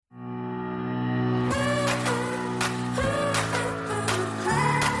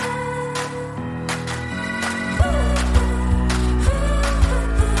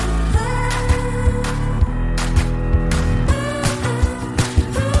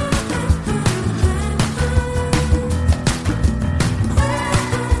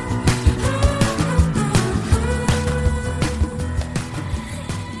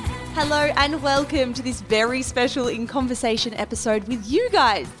and welcome to this very special In Conversation episode with you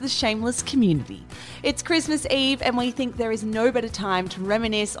guys, the Shameless community. It's Christmas Eve and we think there is no better time to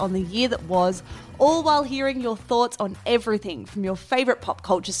reminisce on the year that was, all while hearing your thoughts on everything from your favourite pop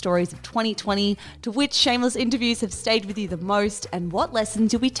culture stories of 2020 to which Shameless interviews have stayed with you the most and what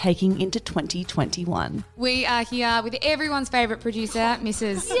lessons you'll be taking into 2021. We are here with everyone's favourite producer,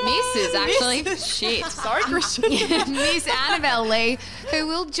 Mrs. Sorry, Christian. Miss Annabelle Lee, who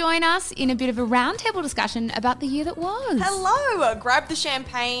will join us in a bit of a roundtable discussion about the year that was. Hello. Grab the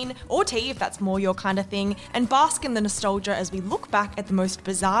champagne or tea if that's more your kind of thing and bask in the nostalgia as we look back at the most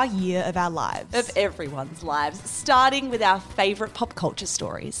bizarre year of our lives. Of everyone's lives, starting with our favourite pop culture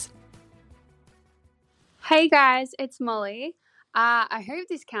stories. Hey guys, it's Molly. I hope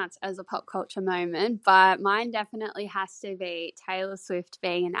this counts as a pop culture moment, but mine definitely has to be Taylor Swift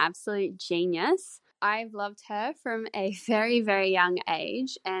being an absolute genius. I've loved her from a very, very young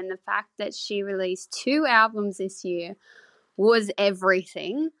age, and the fact that she released 2 albums this year was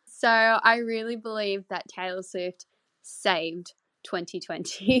everything. So I really believe that Taylor Swift saved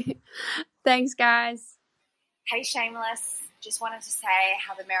 2020. Thanks, guys. Hey, Shameless. Just wanted to say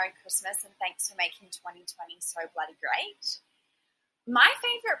have a Merry Christmas and thanks for making 2020 so bloody great. My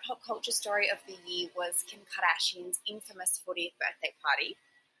favourite pop culture story of the year was Kim Kardashian's infamous 40th birthday party.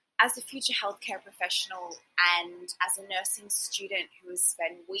 As a future healthcare professional and as a nursing student who has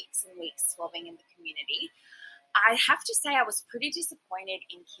spent weeks and weeks swabbing in the community, I have to say I was pretty disappointed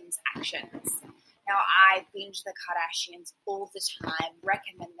in Kim's actions. Now, I binge the Kardashians all the time,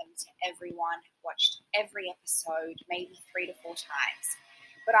 recommend them to everyone, have watched every episode, maybe 3 to 4 times.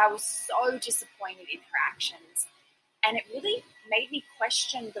 But I was so disappointed in her actions. And it really made me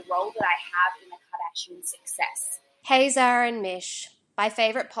question the role that I have in the Kardashian success. Hey, Zara and Mish. My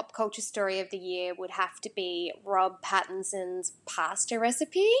favourite pop culture story of the year would have to be Rob Pattinson's pasta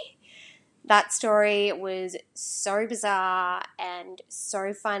recipe. That story was so bizarre and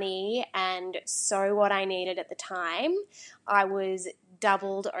so funny and so what I needed at the time. I was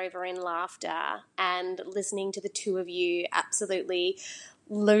doubled over in laughter, and listening to the two of you absolutely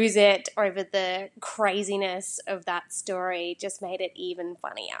lose it over the craziness of that story just made it even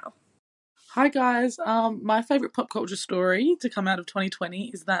funnier. Hi guys, my favourite pop culture story to come out of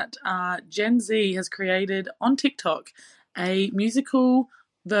 2020 is that Gen Z has created on TikTok a musical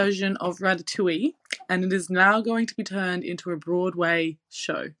version of Ratatouille, and it is now going to be turned into a Broadway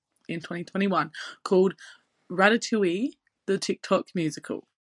show in 2021 called Ratatouille, the TikTok musical.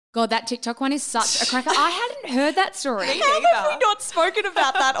 God, that TikTok one is such a cracker. I hadn't heard that story. How have we not spoken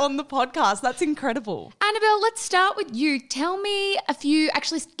about that on the podcast? That's incredible. Annabelle, let's start with you. Tell me a few,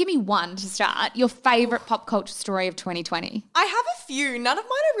 actually give me one to start, your favourite pop culture story of 2020. I have a few. None of mine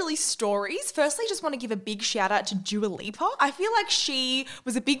are really stories. Firstly, just want to give a big shout out to Dua Lipa. I feel like she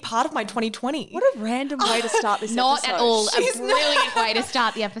was a big part of my 2020. What a random way to start this Not episode. at all. A brilliant way to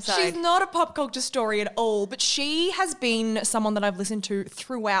start the episode. She's not a pop culture story at all, but she has been someone that I've listened to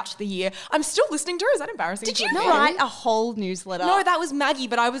throughout the year. I'm still listening to her. Is that embarrassing? Did you write a whole newsletter? No, that was Maggie,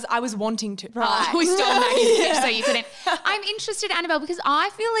 but I was wanting to. Right. We stole Maggie's pitch so you couldn't. I'm interested, Annabelle, because I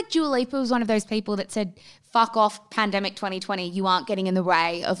feel like Dua Lipa was one of those people that said, fuck off pandemic 2020, you aren't getting in the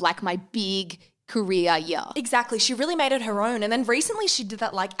way of like my big career year. Exactly. She really made it her own. And then recently she did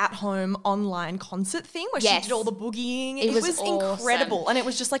that like at-home online concert thing where she did all the boogieing. It was awesome. incredible. And it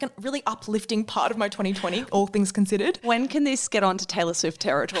was just like a really uplifting part of my 2020, all things considered. When can this get on to Taylor Swift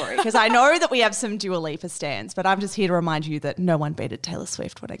territory? Because I know that we have some Dua Lipa stans, but I'm just here to remind you that no one beated Taylor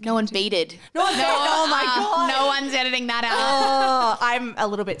Swift when it came No one beated. Oh my God. No one's editing that out. Oh, I'm a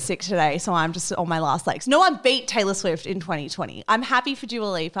little bit sick today, so I'm just on my last legs. No one beat Taylor Swift in 2020. I'm happy for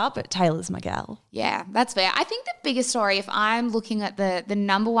Dua Lipa, but Taylor's my gal. Yeah, that's fair. I think the biggest story, if I'm looking at the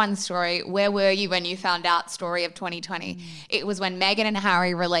number one story, where were you when you found out story of 2020? It was when Meghan and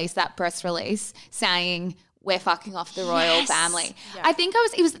Harry released that press release saying, we're fucking off the royal family. Yeah. I think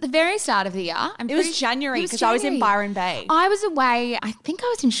it was at the very start of the year. It was January because I was in Byron Bay. I was away, I think I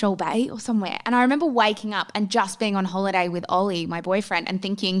was in Shoal Bay or somewhere. And I remember waking up and just being on holiday with Ollie, my boyfriend, and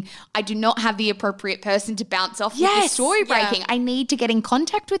thinking, I do not have the appropriate person to bounce off with the story breaking. Yeah. I need to get in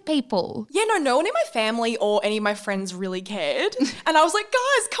contact with people. Yeah, no one in my family or any of my friends really cared. And I was like,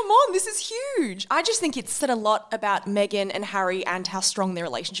 guys, come on, this is huge. I just think it said a lot about Meghan and Harry and how strong their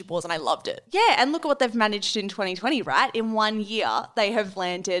relationship was, and I loved it. Yeah, and look at what they've managed in 2020, right? In 1 year, they have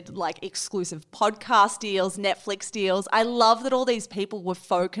landed like exclusive podcast deals, Netflix deals. I love that all these people were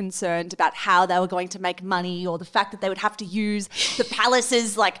so concerned about how they were going to make money or the fact that they would have to use the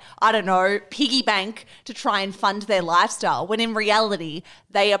palace's, like, I don't know, piggy bank to try and fund their lifestyle, when in reality,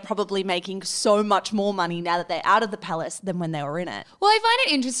 they are probably making so much more money now that they're out of the palace than when they were in it. Well, I find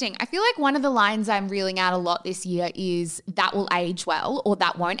it interesting. I feel like one of the lines I'm reeling out a lot this year is that will age well or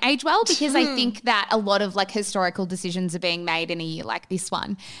that won't age well, because I think that a lot of like historical decisions are being made in a year like this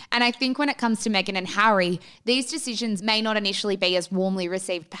one. And I think when it comes to Meghan and Harry, these decisions may not initially be as warmly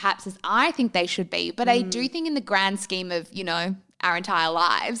received perhaps as I think they should be, but I do think in the grand scheme of, you know, our entire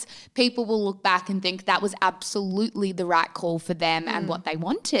lives, people will look back and think that was absolutely the right call for them and what they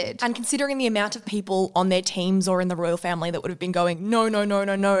wanted. And considering the amount of people on their teams or in the royal family that would have been going, no,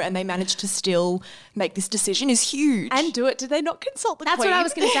 and they managed to still make this decision is huge. And do it. Did they not consult the That's Queen? what I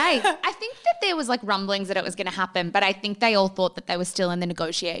was going to say. I think that there was like rumblings that it was going to happen, but I think they all thought that they were still in the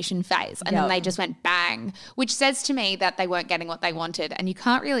negotiation phase, and then they just went bang, which says to me that they weren't getting what they wanted, and you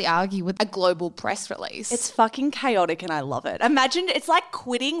can't really argue with a global press release. It's fucking chaotic and I love it. Imagine it's like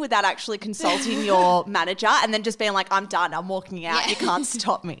quitting without actually consulting your manager and then just being like, I'm done, I'm walking out, you can't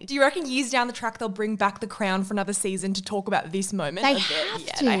stop me. Do you reckon years down the track they'll bring back The Crown for another season to talk about this moment? They of have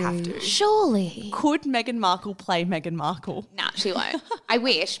their- to. They have to. Surely. Could Meghan Markle play Meghan Markle? Nah, she won't. I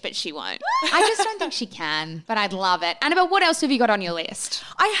wish, but she won't. I just don't think she can, but I'd love it. Annabelle, what else have you got on your list?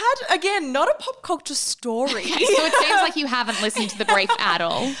 I had, again, not a pop culture story, So it seems like you haven't listened to the brief at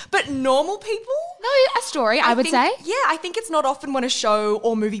all. but normal people? No, a story, I would think- say. Yeah, I think it's not often when a show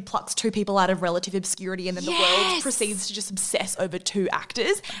or movie plucks two people out of relative obscurity and then the world proceeds to just obsess over two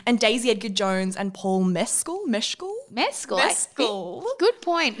actors. And Daisy Edgar Jones and Paul Mescal? Mescal, I think. Good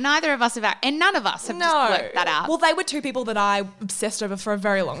point. Neither of us have, and none of us have just worked that out. Well, they were two people that I obsessed over for a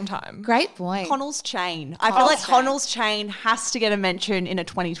very long time. Great point. Connell's chain. I feel like Connell's chain has to get a mention in a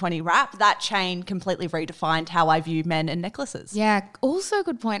 2020 wrap. That chain completely redefined how I view men and necklaces. Yeah, also a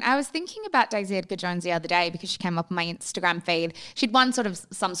good point. I was thinking about Daisy Edgar Jones the other day because she came up on my Instagram feed. She'd won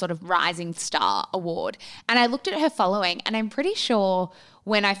some sort of Rising Star award. And I looked at her following, and I'm pretty sure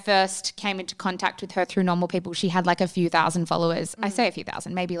when I first came into contact with her through normal people, she had like a few thousand followers. I say a few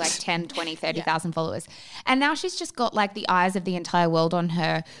thousand, maybe like 10, 20, 30,000 followers. And now she's just got like the eyes of the entire world on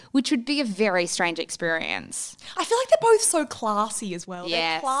her, which would be a very strange experience. I feel like they're both so classy as well. They're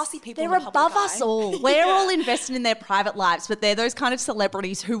Yes. classy people. They're in the public above us eye. all. We're all invested in their private lives, but they're those kind of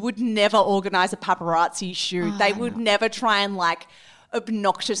celebrities who would never organise a paparazzi shoot. They would never try and like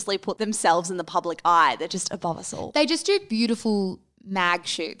obnoxiously put themselves in the public eye. They're just above us all. They just do beautiful mag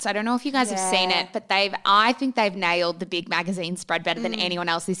shoots. I don't know if you guys have seen it, but I think they've nailed the big magazine spread better than anyone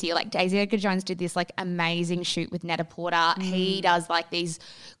else this year. Like Daisy Edgar Jones did this like amazing shoot with Netta Porter. He does like these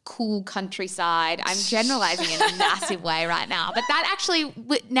cool countryside. I'm generalizing in a massive way right now, but that actually,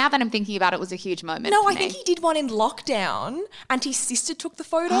 now that I'm thinking about it, was a huge moment. No, for I me. think he did one in lockdown and his sister took the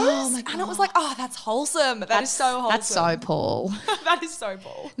photos. Oh my God. And it was like, oh, that's wholesome. That's so wholesome. That's so Paul. That is so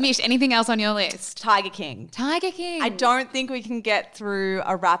Paul. Mish, anything else on your list? Tiger King. Tiger King. I don't think we can get through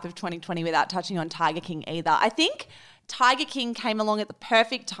a wrap of 2020 without touching on Tiger King either. I think Tiger King came along at the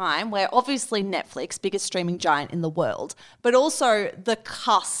perfect time where obviously Netflix, biggest streaming giant in the world, but also the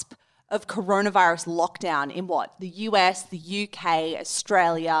cusp of coronavirus lockdown in the US, the UK,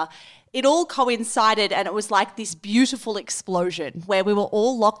 Australia. It all coincided and it was like this beautiful explosion where we were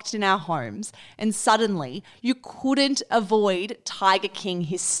all locked in our homes and suddenly you couldn't avoid Tiger King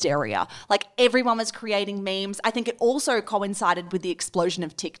hysteria. Like everyone was creating memes. I think it also coincided with the explosion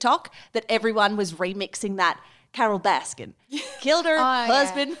of TikTok that everyone was remixing that Carol Baskin. Killed her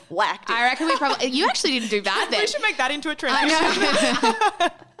husband, whacked it. I reckon we probably, you actually didn't do bad then. We should make that into a trend.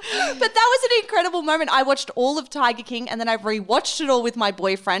 But that was an incredible moment. I watched all of Tiger King and then I rewatched it all with my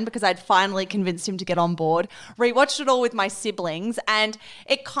boyfriend because I'd finally convinced him to get on board. Rewatched it all with my siblings and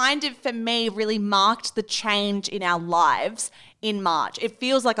it kind of, for me, really marked the change in our lives in March. It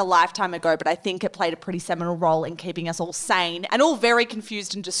feels like a lifetime ago, but I think it played a pretty seminal role in keeping us all sane and all very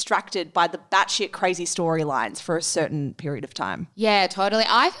confused and distracted by the batshit crazy storylines for a certain period of time. Yeah, totally.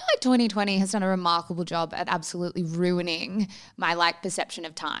 I feel like 2020 has done a remarkable job at absolutely ruining my perception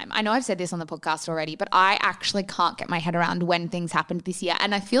of time. I know I've said this on the podcast already, but I actually can't get my head around when things happened this year.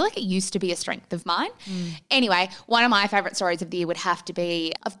 And I feel like it used to be a strength of mine. Anyway, one of my favorite stories of the year would have to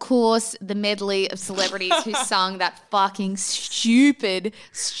be, of course, the medley of celebrities who sung that fucking stupid.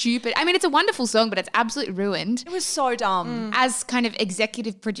 I mean, it's a wonderful song, but it's absolutely ruined. It was so dumb. As kind of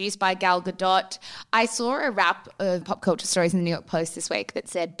executive produced by Gal Gadot, I saw a wrap of pop culture stories in the New York Post this week that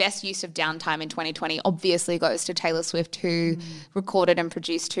said best use of downtime in 2020 obviously goes to Taylor Swift, who recorded and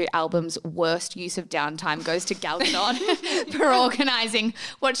produced 2 albums. Worst use of downtime goes to Gal Gadot for organising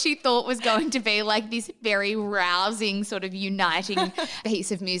what she thought was going to be like this very rousing sort of uniting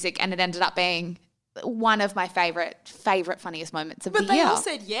piece of music, and it ended up being one of my favorite funniest moments of But the they year. all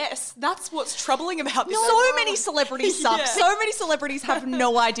said yes. That's what's troubling about this. So many celebrities suck. Yeah. So many celebrities have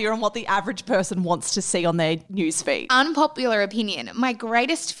no idea on what the average person wants to see on their newsfeed. Unpopular opinion. My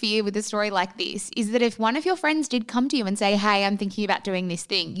greatest fear with a story like this is that if one of your friends did come to you and say, hey, I'm thinking about doing this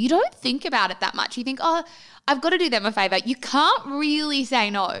thing, you don't think about it that much. You think, oh, I've got to do them a favor. You can't really say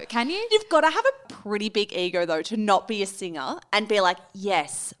no, can you? You've got to have a pretty big ego, though, to not be a singer and be like,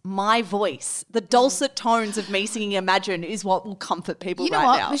 yes, my voice, the dulcet tones of me singing Imagine is what will comfort people You know right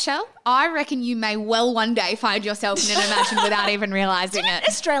what, now. Michelle? I reckon you may well one day find yourself in an Imagine without even realising it.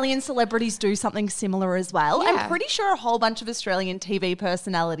 Australian celebrities do something similar as well. Yeah. I'm pretty sure a whole bunch of Australian TV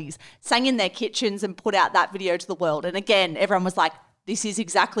personalities sang in their kitchens and put out that video to the world. And again, everyone was like, this is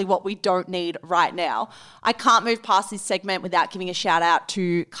exactly what we don't need right now. I can't move past this segment without giving a shout out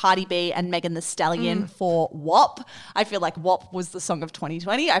to Cardi B and Megan Thee Stallion for WAP. I feel like WAP was the song of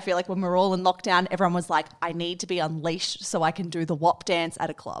 2020. I feel like when we were all in lockdown, everyone was like, I need to be unleashed so I can do the WAP dance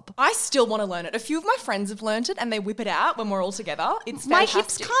at a club. I still want to learn it. A few of my friends have learned it and they whip it out when we're all together. It's My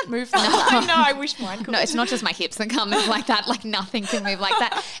fantastic. hips can't move like I that. know, I wish mine could. No, it's not just my hips that can't move like that. Like nothing can move like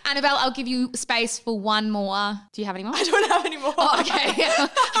that. Annabelle, I'll give you space for one more. Do you have any more? I don't have any more. Oh, okay.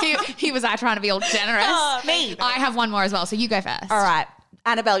 He was trying to be all generous. Me. I have one more as well, so you go first. All right.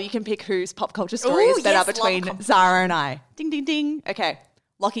 Annabelle, you can pick whose pop culture story Ooh, is better yes, between love Zara and I. Ding, ding, ding. Okay.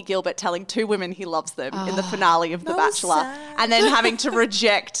 Lockie Gilbert telling two women he loves them in the finale of The that was Bachelor sad. and then having to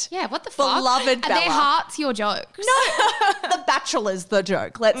reject Yeah, what the fuck? beloved Are Bella. their hearts your jokes? The Bachelor's the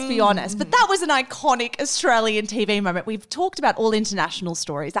joke, let's be honest. But that was an iconic Australian TV moment. We've talked about all international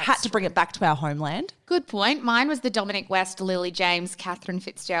stories. I had to bring it back to our homeland. Good point. Mine was the Dominic West, Lily James, Catherine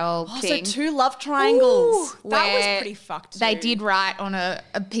Fitzgerald thing. So two love triangles. Ooh, that was where pretty fucked. They too. did write on a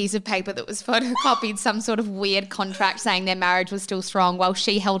piece of paper that was photocopied some sort of weird contract saying their marriage was still strong while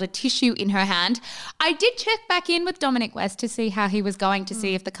she held a tissue in her hand. I did check back in with Dominic West to see how he was going, to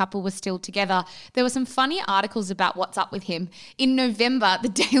see if the couple was still together. There were some funny articles about what's up with him. In November, the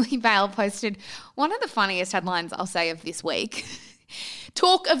Daily Mail posted one of the funniest headlines I'll say of this week.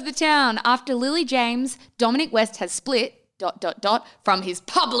 Talk of the town. After Lily James, Dominic West has split ... from his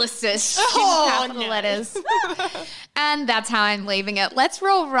publicist in capital letters. And that's how I'm leaving it. Let's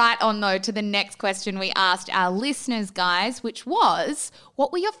roll right on, though, to the next question we asked our listeners, guys, which was,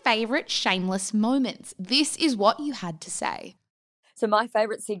 what were your favourite shameless moments? This is what you had to say. So my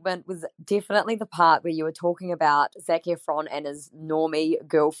favourite segment was definitely the part where you were talking about Zac Efron and his normie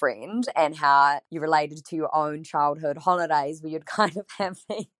girlfriend and how you related to your own childhood holidays, where you'd kind of have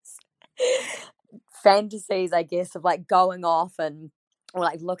these fantasies, I guess, of like going off and or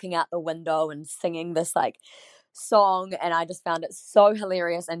like looking out the window and singing this like song, and I just found it so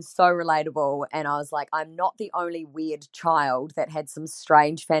hilarious and so relatable. And I was like, I'm not the only weird child that had some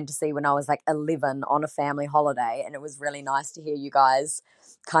strange fantasy when I was like 11 on a family holiday, and it was really nice to hear you guys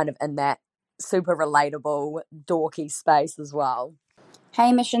kind of in that super relatable dorky space as well.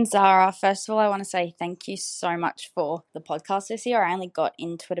 Hey, Mish and Zara. First of all, I want to say thank you so much for the podcast this year. I only got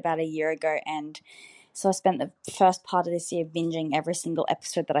into it about a year ago, and so I spent the first part of this year binging every single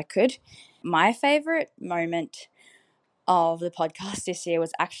episode that I could. My favourite moment of the podcast this year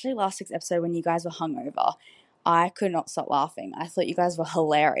was actually last week's episode when you guys were hungover. I could not stop laughing. I thought you guys were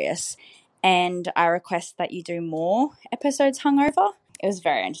hilarious, and I request that you do more episodes hungover. It was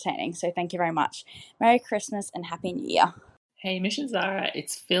very entertaining, so thank you very much. Merry Christmas and Happy New Year. Hey, Mission Zara,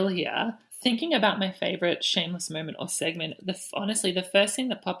 it's Phil here. Thinking about my favourite shameless moment or segment, honestly, the first thing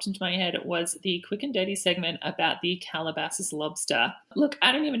that popped into my head was the quick and dirty segment about the Calabasas lobster. Look,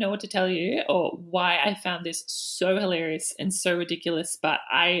 I don't even know what to tell you or why I found this so hilarious and so ridiculous, but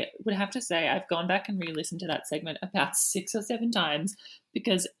I would have to say I've gone back and re-listened to that segment about 6 or 7 times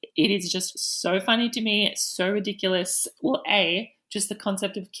because it is just so funny to me, so ridiculous. Well, A, just the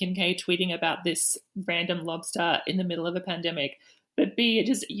concept of Kim K tweeting about this random lobster in the middle of a pandemic. But B,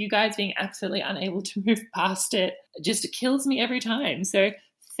 just you guys being absolutely unable to move past it just kills me every time. So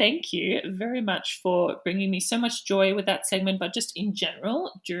thank you very much for bringing me so much joy with that segment, but just in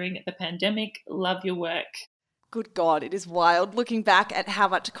general during the pandemic. Love your work. Good God, it is wild looking back at how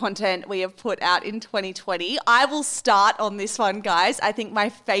much content we have put out in 2020. I will start on this one, guys. I think my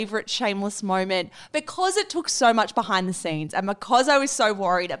favourite shameless moment, because it took so much behind the scenes and because I was so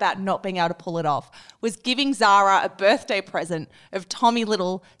worried about not being able to pull it off, was giving Zara a birthday present of Tommy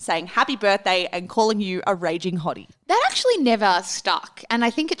Little saying happy birthday and calling you a raging hottie. That actually never stuck, and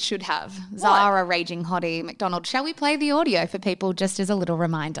I think it should have. Zara, raging hottie, McDonald. Shall we play the audio for people just as a little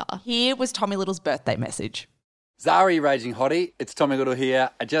reminder? Here was Tommy Little's birthday message. Zari, raging hottie, it's Tommy Little here.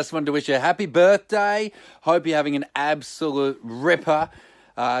 I just wanted to wish you a happy birthday. Hope you're having an absolute ripper.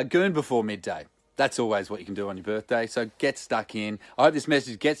 Goon before midday. That's always what you can do on your birthday. So get stuck in. I hope this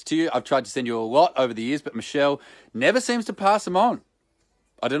message gets to you. I've tried to send you a lot over the years, but Michelle never seems to pass them on.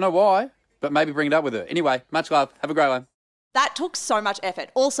 I don't know why, but maybe bring it up with her. Anyway, much love. Have a great one. That took so much effort.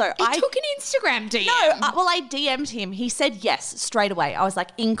 Also, I took an Instagram DM. I DM'd him. He said yes straight away. I was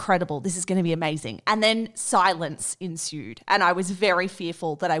like, incredible. This is going to be amazing. And then silence ensued. And I was very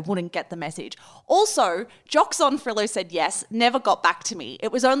fearful that I wouldn't get the message. Also, Jocks on Frillo said yes, never got back to me.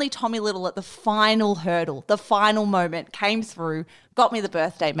 It was only Tommy Little at the final hurdle, the final moment, came through, got me the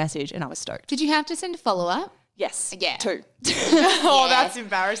birthday message, and I was stoked. Did you have to send a follow-up? Yes. Yeah. 2. Oh, that's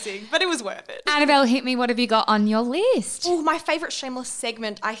embarrassing, but it was worth it. Annabelle, hit me. What have you got on your list? Oh, my favourite Shameless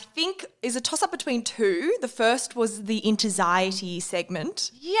segment, I think, is a toss-up between 2. The first was the Anxiety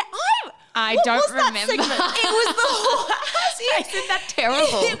segment. Yeah, I what don't was that remember. segment? It was the Isn't that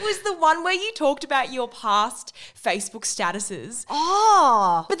terrible? It was the one where you talked about your past Facebook statuses.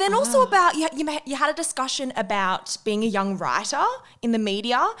 Oh. But then also about, you had a discussion about being a young writer in the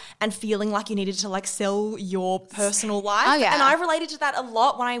media and feeling like you needed to like sell your personal life. Oh, yeah. And I related to that a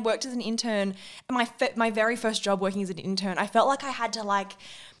lot when I worked as an intern. My very first job working as an intern, I felt like I had to like...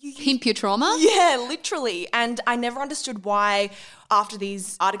 Pimp your trauma? Yeah, literally. And I never understood why after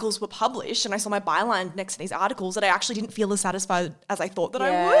these articles were published and I saw my byline next to these articles that I actually didn't feel as satisfied as I thought that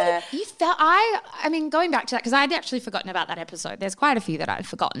I would. You felt, I mean, going back to that, because I'd actually forgotten about that episode. There's quite a few that I'd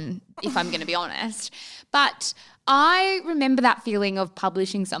forgotten, if I'm going to be honest. But I remember that feeling of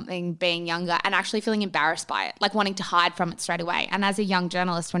publishing something, being younger, and actually feeling embarrassed by it, like wanting to hide from it straight away. And as a young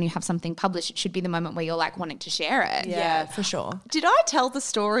journalist, when you have something published, it should be the moment where you're like wanting to share it. Yeah, for sure. Did I tell the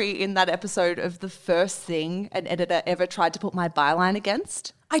story in that episode of the first thing an editor ever tried to put my byline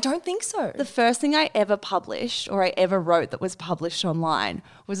against? I don't think so. The first thing I ever published or I ever wrote that was published online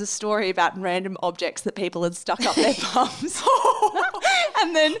was a story about random objects that people had stuck up their bums.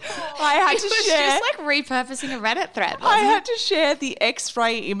 And then I had to share... It was just like repurposing a Reddit thread, I had to share the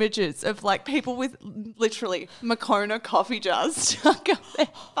X-ray images of like people with literally Moccona coffee jars stuck up their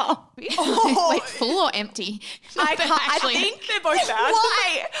bum. Like full or empty? I think they're both bad.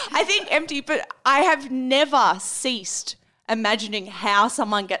 Why? I think empty, but I have never ceased imagining how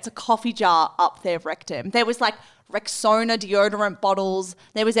someone gets a coffee jar up their rectum. There was like Rexona deodorant bottles.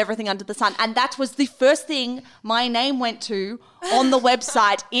 There was everything under the sun. And that was the first thing my name went to on the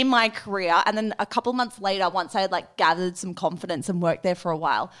website in my career. And then a couple months later, once I had like gathered some confidence and worked there for a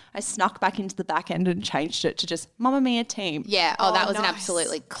while, I snuck back into the back end and changed it to just Mamma Mia team. Yeah. Oh, that was an nice.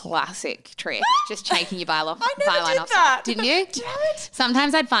 absolutely classic trick. Just taking your byline off. I never did off. that. Didn't you? Damn it.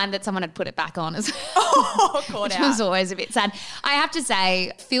 Sometimes I'd find that someone had put it back on as well. Oh, caught Which out. was always a bit sad. I have to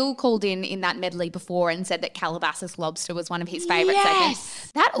say, Phil called in that medley before and said that Calabasas Lobster was one of his favourite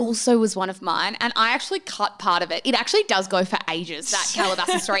segments. That also was one of mine, and I actually cut part of it. It actually does go for ages, that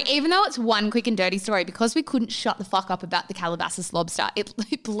Calabasas story. Even though it's one quick and dirty story, because we couldn't shut the fuck up about the Calabasas Lobster, it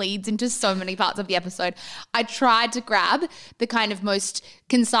bleeds into so many parts of the episode. I tried to grab the kind of most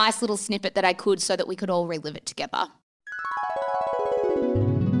concise little snippet that I could so that we could all relive it together.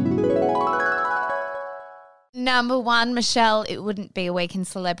 Number 1, Michelle, it wouldn't be a week in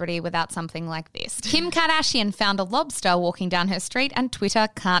celebrity without something like this. Kim Kardashian found a lobster walking down her street and Twitter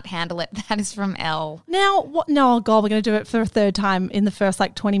can't handle it. That is from Elle. Now, what? No, oh God, we're going to do it for a third time in the first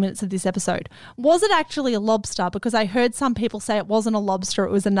like 20 minutes of this episode. Was it actually a lobster? Because I heard some people say it wasn't a lobster,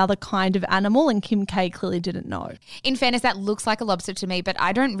 it was another kind of animal, and Kim K clearly didn't know. In fairness, that looks like a lobster to me, but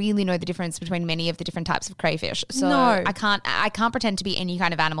I don't really know the difference between many of the different types of crayfish. So No. I can't pretend to be any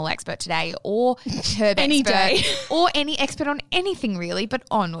kind of animal expert today or herb Any expert day. or any expert on anything really, but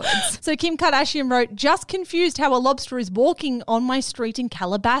onwards. So Kim Kardashian wrote, just confused how a lobster is walking on my street in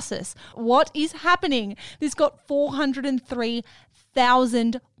Calabasas. What is happening? This got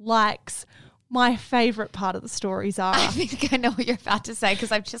 403,000 likes. My favourite part of the story, Zara, I think I know what you're about to say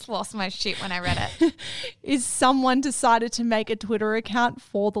because I've just lost my shit when I read it. is someone decided to make a Twitter account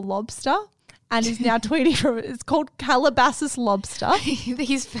for the lobster and is now tweeting from it. It's called Calabasas Lobster.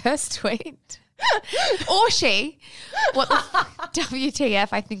 His first tweet. Or she. What the WTF?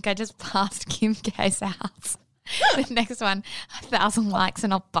 I think I just passed Kim K's house. The next one, 1,000 likes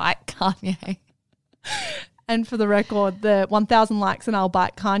and I'll bite Kanye. And for the record, the 1,000 likes and I'll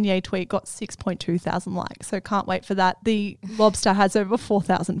bite Kanye tweet got 6.2 thousand likes. So can't wait for that. The lobster has over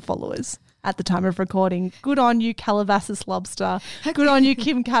 4,000 followers at the time of recording. Good on you, Calabasas Lobster. Good on you,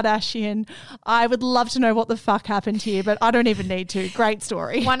 Kim Kardashian. I would love to know what the fuck happened here, but I don't even need to. Great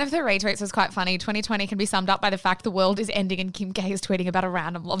story. One of the retweets was quite funny. 2020 can be summed up by the fact the world is ending and Kim K is tweeting about a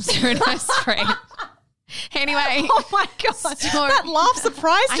random lobster in her street. Anyway. Oh my God. That laugh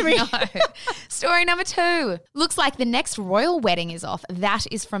surprised me. I know. Story number 2. Looks like the next royal wedding is off. That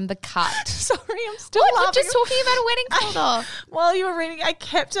is from The Cut. Sorry, I'm still What? laughing. I'm just talking about a wedding called off. While you were reading, I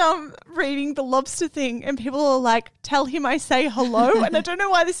kept reading the lobster thing and people are like, tell him I say hello. And I don't know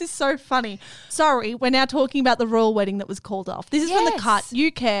why this is so funny. Sorry, we're now talking about the royal wedding that was called off. This is from The Cut.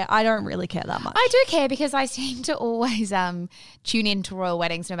 You care. I don't really care that much. I do care because I seem to always tune in to royal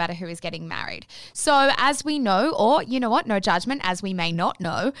weddings no matter who is getting married. So as we know, or you know what, no judgment, as we may not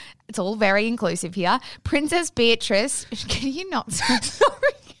know, it's all very inclusive here. Princess Beatrice, can you not? Sorry.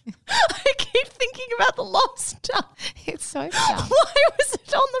 I keep thinking about the lobster. It's so sad. Why was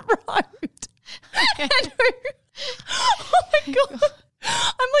it on the road? Oh my God.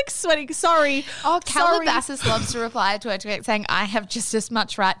 I'm like sweating. Sorry. Oh, Calabasas Lobster replied to her tweet saying, I have just as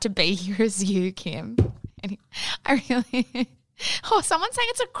much right to be here as you, Kim. And I really... Oh, someone's saying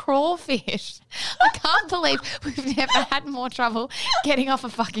it's a crawfish. I can't believe we've never had more trouble getting off a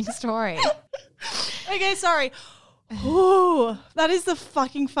fucking story. Okay, sorry. Ooh, that is the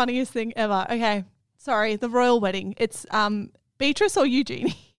fucking funniest thing ever. Okay, sorry. The royal wedding. It's Beatrice or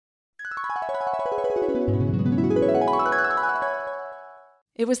Eugenie?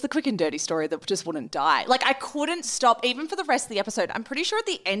 It was the quick and dirty story that just wouldn't die. Like, I couldn't stop, even for the rest of the episode. I'm pretty sure at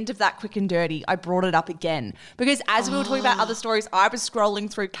the end of that quick and dirty, I brought it up again. Because as we were talking about other stories, I was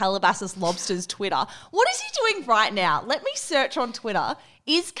scrolling through Calabasas Lobster's Twitter. What is he doing right now? Let me search on Twitter.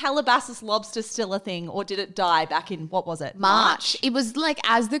 Is Calabasas Lobster still a thing, or did it die back in, what was it? March. It was like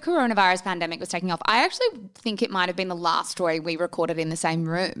as the coronavirus pandemic was taking off. I actually think it might have been the last story we recorded in the same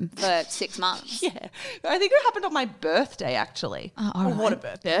room for 6 months. Yeah. I think it happened on my birthday, actually. Oh, what a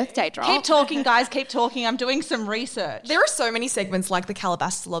birthday drop. Keep talking, guys. Keep talking. I'm doing some research. There are so many segments like the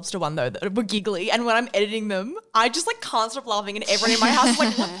Calabasas Lobster one, though, that were giggly. And when I'm editing them, I just like can't stop laughing. And everyone in my house is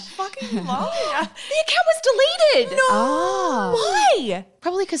like, what the fuck are you laughing at? The account was deleted. No. Oh. Why?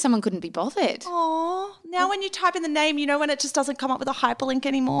 Probably because someone couldn't be bothered. Oh, now when you type in the name, you know when it just doesn't come up with a hyperlink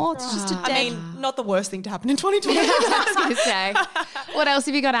anymore? It's just a dead... I mean, not the worst thing to happen in 2020. I was going to say. What else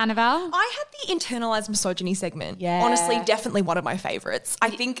have you got, Annabelle? I had the internalized misogyny segment. Yeah. Honestly, definitely one of my favourites.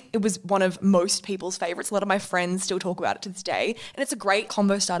 I think it was one of most people's favourites. A lot of my friends still talk about it to this day. And it's a great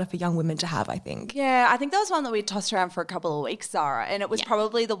combo starter for young women to have, I think. Yeah, I think that was one that we tossed around for a couple of weeks, Zara, and it was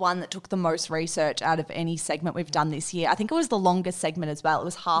probably the one that took the most research out of any segment we've done this year. I think it was the longest segment as well. It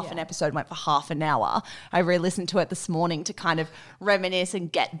was half an episode, went for half an hour. I re-listened to it this morning to kind of reminisce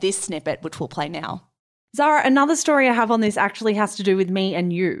and get this snippet, which we'll play now. Zara, another story I have on this actually has to do with me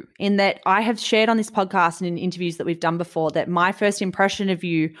and you, in that I have shared on this podcast and in interviews that we've done before that my first impression of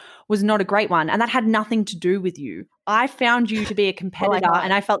you was not a great one, and that had nothing to do with you. I found you to be a competitor,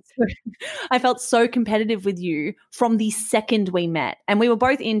 and I felt so competitive with you from the second we met. And we were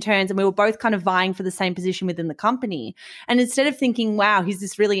both interns and we were both kind of vying for the same position within the company. And instead of thinking, wow, he's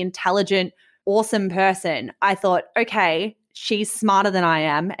this really intelligent, awesome person, I thought, okay, she's smarter than I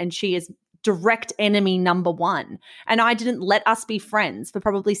am and she is direct enemy number one. And I didn't let us be friends for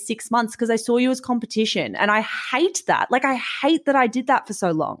probably 6 months because I saw you as competition. And I hate that. Like, I hate that I did that for so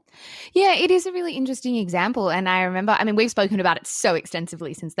long. Yeah, it is a really interesting example. And I remember, I mean, we've spoken about it so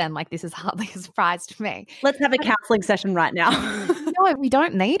extensively since then. Like, this is hardly a surprise to me. Let's have a counseling session right now. No, we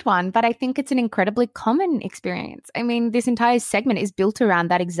don't need one, but I think it's an incredibly common experience. I mean, this entire segment is built around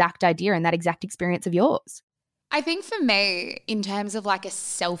that exact idea and that exact experience of yours. I think for me, in terms of like a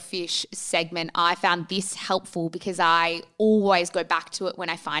selfish segment, I found this helpful because I always go back to it when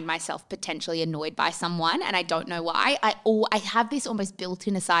I find myself potentially annoyed by someone and I don't know why. I have this almost built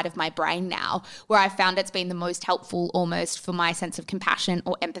in a side of my brain now where I found it's been the most helpful almost for my sense of compassion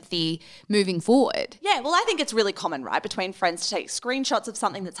or empathy moving forward. Yeah, well, I think it's really common, right, between friends to take screenshots of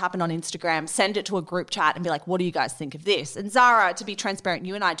something that's happened on Instagram, send it to a group chat and be like, what do you guys think of this? And Zara, to be transparent,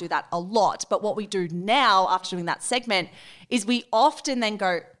 you and I do that a lot. But what we do now after doing that segment is we often then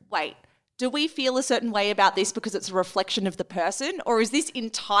go, wait, do we feel a certain way about this because it's a reflection of the person, or is this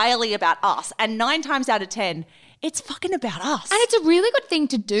entirely about us? And 9 times out of 10, it's fucking about us. And it's a really good thing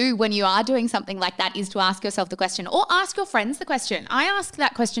to do when you are doing something like that, is to ask yourself the question or ask your friends the question. I ask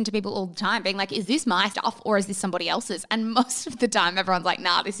that question to people all the time, being like, is this my stuff or is this somebody else's? And most of the time everyone's like,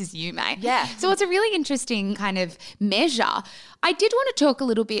 nah, this is you, mate. Yeah. So it's a really interesting kind of measure. I did want to talk a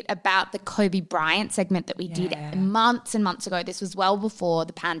little bit about the Kobe Bryant segment that we did months and months ago. This was well before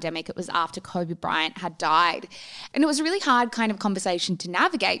the pandemic. It was after Kobe Bryant had died. And it was a really hard kind of conversation to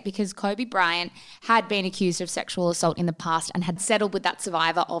navigate because Kobe Bryant had been accused of sexual assault in the past and had settled with that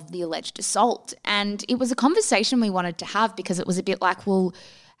survivor of the alleged assault. And it was a conversation we wanted to have because it was a bit like, well,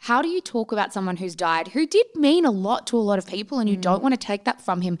 how do you talk about someone who's died, who did mean a lot to a lot of people, and you don't want to take that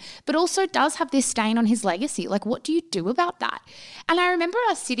from him, but also does have this stain on his legacy? Like, what do you do about that? And I remember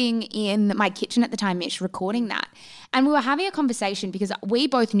us sitting in my kitchen at the time, Mish, recording that. And we were having a conversation because we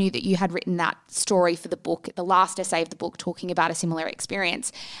both knew that you had written that story for the book, the last essay of the book, talking about a similar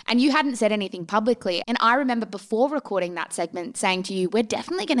experience. And you hadn't said anything publicly. And I remember before recording that segment saying to you, we're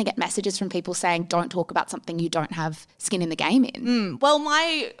definitely going to get messages from people saying, don't talk about something you don't have skin in the game in. Well,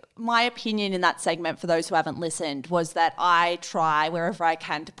 my opinion in that segment, for those who haven't listened, was that I try wherever I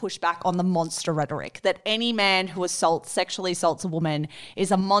can to push back on the monster rhetoric, that any man who sexually assaults a woman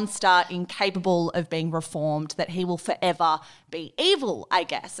is a monster, incapable of being reformed, that he will forever be evil, I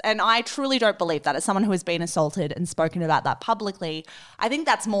guess. And I truly don't believe that. As someone who has been assaulted and spoken about that publicly, I think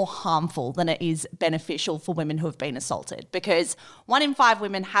that's more harmful than it is beneficial for women who have been assaulted, because 1 in 5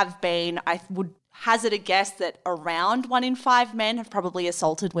 women have been, I would hazard a guess that around 1 in 5 men have probably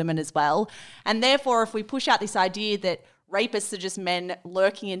assaulted women as well. And therefore, if we push out this idea that rapists are just men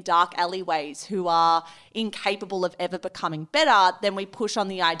lurking in dark alleyways who are incapable of ever becoming better, then we push on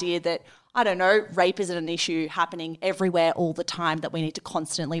the idea that, I don't know, rape isn't an issue happening everywhere all the time that we need to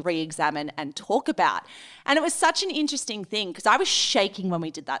constantly re-examine and talk about. And it was such an interesting thing because I was shaking when we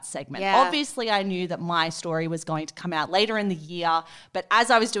did that segment. Yeah. Obviously, I knew that my story was going to come out later in the year, but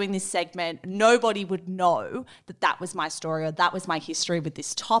as I was doing this segment, nobody would know that that was my story or that was my history with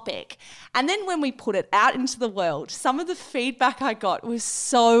this topic. And then when we put it out into the world, some of the feedback I got was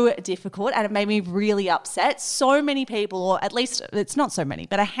so difficult and it made me really upset. So many people, or at least it's not so many,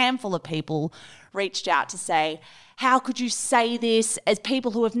 but a handful of people reached out to say, how could you say this as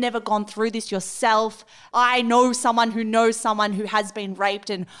people who have never gone through this yourself? I know someone who has been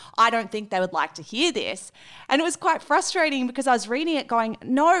raped and I don't think they would like to hear this. And it was quite frustrating because I was reading it going,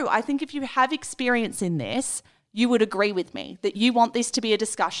 no, I think if you have experience in this, you would agree with me that you want this to be a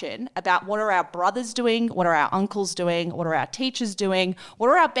discussion about what are our brothers doing, what are our uncles doing, what are our teachers doing, what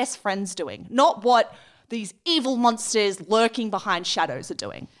are our best friends doing, not what these evil monsters lurking behind shadows are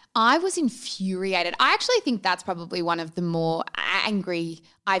doing. I was infuriated. I actually think that's probably one of the more angry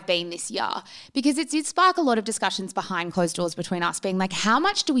I've been this year because it did spark a lot of discussions behind closed doors between us being like, how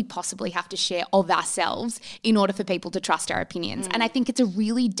much do we possibly have to share of ourselves in order for people to trust our opinions? And I think it's a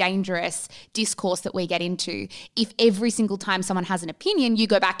really dangerous discourse that we get into if every single time someone has an opinion, you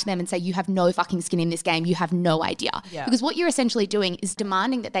go back to them and say, you have no fucking skin in this game, you have no idea. Yeah. Because what you're essentially doing is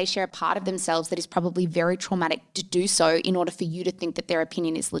demanding that they share a part of themselves that is probably very traumatic to do so in order for you to think that their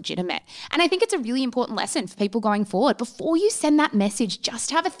opinion is legitimate. And I think it's a really important lesson for people going forward. Before you send that message,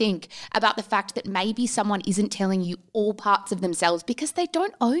 just have a think about the fact that maybe someone isn't telling you all parts of themselves because they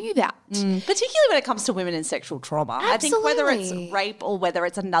don't owe you that. Particularly when it comes to women and sexual trauma. Absolutely. I think whether it's rape or whether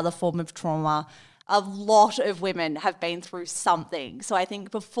it's another form of trauma, a lot of women have been through something. So I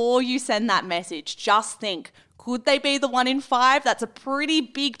think before you send that message, just think, could they be the 1 in 5? That's a pretty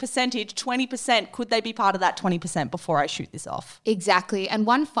big percentage, 20%. Could they be part of that 20% before I shoot this off? Exactly. And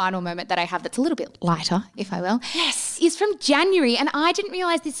one final moment that I have that's a little bit lighter, if I will, is from January. And I didn't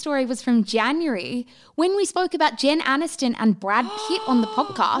realise this story was from January when we spoke about Jen Aniston and Brad Pitt on the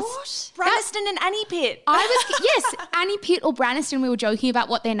podcast. What? Braniston and Annie Pitt. Yes, Annie Pitt or Braniston, we were joking about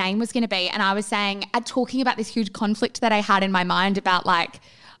what their name was going to be. And I was saying, talking about this huge conflict that I had in my mind about like,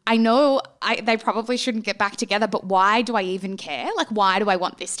 I know they probably shouldn't get back together, but why do I even care? Like, why do I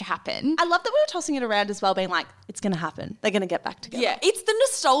want this to happen? I love that we were tossing it around as well, being like, it's going to happen. They're going to get back together. Yeah, it's the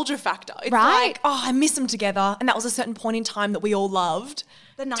nostalgia factor. It's Right? like, oh, I miss them together. And that was a certain point in time that we all loved.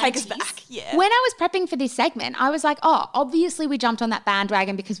 The Take us 90s. back. Yeah. When I was prepping for this segment, I was like, oh, obviously we jumped on that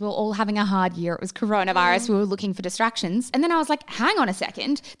bandwagon because we were all having a hard year. It was coronavirus. We were looking for distractions. And then I was like, hang on a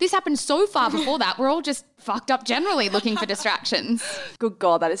second. This happened so far before that. We're all just fucked up generally looking for distractions. Good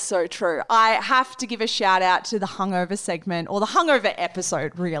God, that is so true. I have to give a shout out to the hungover segment or the hungover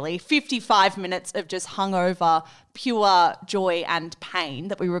episode, really. 55 minutes of just hungover, pure joy and pain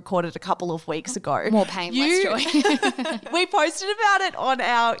that we recorded a couple of weeks ago. More pain, less joy. We posted about it on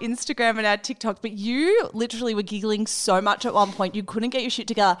our Instagram and our TikTok, but you literally were giggling so much at one point you couldn't get your shit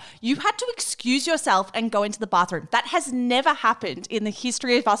together. You had to excuse yourself and go into the bathroom. That has never happened in the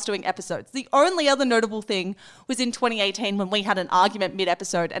history of us doing episodes. The only other notable thing was in 2018 when we had an argument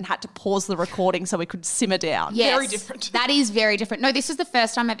mid-episode and had to pause the recording so we could simmer down. Yes, Very different. That is very different. No, this is the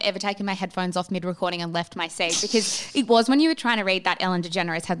first time I've ever taken my headphones off mid-recording and left my seat because it was when you were trying to read that Ellen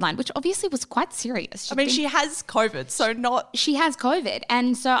DeGeneres headline, which obviously was quite serious. I mean, she has COVID, so not... She has COVID.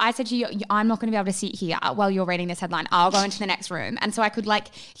 And so I said to you, I'm not going to be able to sit here while you're reading this headline. I'll go into the next room. And so I could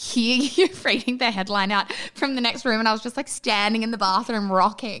like hear you reading the headline out from the next room. And I was just like standing in the bathroom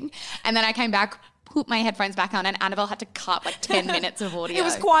rocking. And then I came back, put my headphones back on and Annabelle had to cut like 10 minutes of audio. It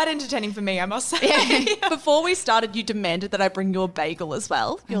was quite entertaining for me, I must say. Before we started, you demanded that I bring you a bagel as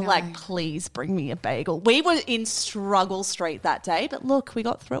well. You're like, please bring me a bagel. We were in struggle street that day, but look, we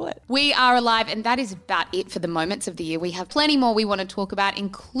got through it. We are alive, and that is about it for the moments of the year. We have plenty more we want to talk about,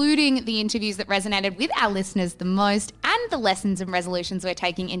 including the interviews that resonated with our listeners the most and the lessons and resolutions we're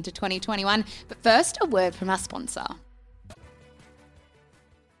taking into 2021. But first, a word from our sponsor.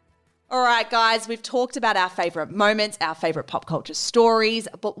 All right, guys, we've talked about our favourite moments, our favourite pop culture stories,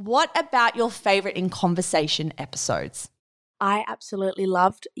 but what about your favourite In Conversation episodes? I absolutely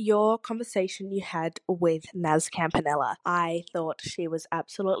loved your conversation you had with Naz Campanella. I thought she was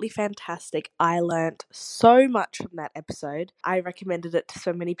absolutely fantastic. I learnt so much from that episode. I recommended it to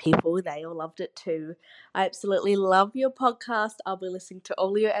so many people. They all loved it too. I absolutely love your podcast. I'll be listening to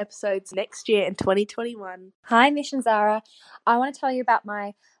all your episodes next year in 2021. Hi, Mish and Zara. I want to tell you about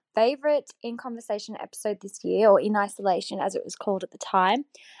my favorite In Conversation episode this year, or In Isolation as it was called at the time,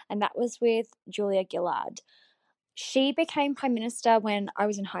 and that was with Julia Gillard. She became Prime Minister when I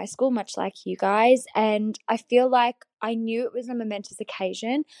was in high school, much like you guys, and I feel like I knew it was a momentous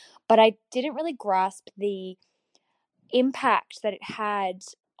occasion, but I didn't really grasp the impact that it had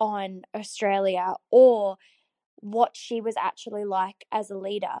on Australia or what she was actually like as a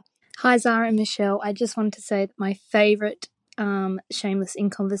leader. Hi, Zara and Michelle. I just wanted to say that my favourite Shameless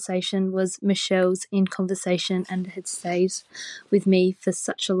In Conversation was Michelle's In Conversation, and it had stayed with me for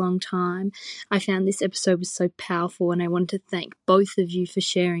such a long time. I found this episode was so powerful, and I want to thank both of you for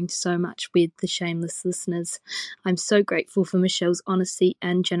sharing so much with the Shameless listeners. I'm so grateful for Michelle's honesty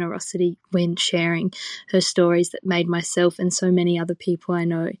and generosity when sharing her stories that made myself and so many other people I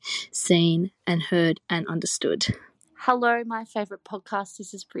know seen and heard and understood. Hello, my favourite podcast.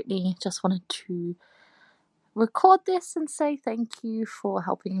 This is Brittany. Just wanted to record this and say thank you for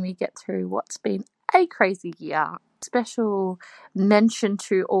helping me get through what's been a crazy year. Special mention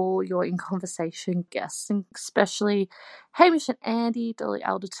to all your In Conversation guests, and especially Hamish and Andy, Dolly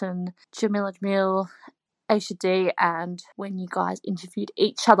Alderton, Jamila Jamil, Aisha D, and when you guys interviewed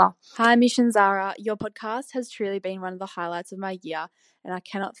each other. Hi, Mish and Zara. Your podcast has truly been one of the highlights of my year, and I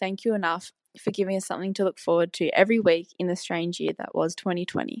cannot thank you enough for giving us something to look forward to every week in the strange year that was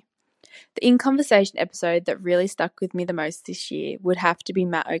 2020. The In Conversation episode that really stuck with me the most this year would have to be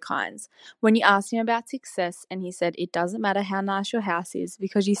Matt O'Kine's. When you asked him about success and he said it doesn't matter how nice your house is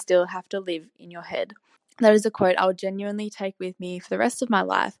because you still have to live in your head. That is a quote I will genuinely take with me for the rest of my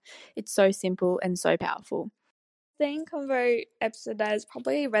life. It's so simple and so powerful. The In Convo episode that has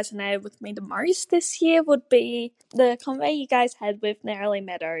probably resonated with me the most this year would be the convo you guys had with Neroli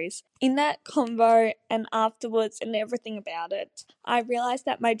Meadows. In that convo and afterwards and everything about it, I realised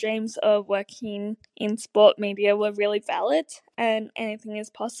that my dreams of working in sport media were really valid and anything is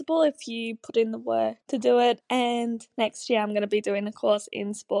possible if you put in the work to do it. And next year I'm going to be doing a course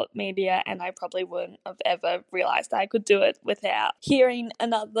in sport media, and I probably wouldn't have ever realised I could do it without hearing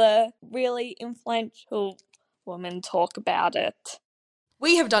another really influential woman talk about it.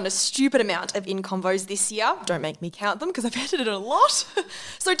 We have done a stupid amount of In Convos this year. Don't make me count them because I've edited a lot.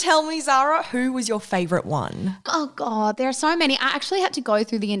 So tell me, Zara, who was your favourite one? Oh, God, there are so many. I actually had to go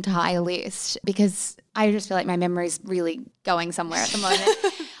through the entire list because I just feel like my memory's really going somewhere at the moment.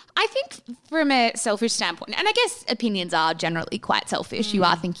 I think from a selfish standpoint, and I guess opinions are generally quite selfish, you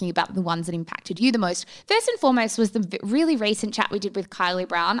are thinking about the ones that impacted you the most. First and foremost was the really recent chat we did with Kylie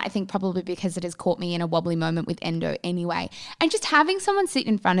Brown, I think probably because it has caught me in a wobbly moment with Endo anyway. And just having someone sit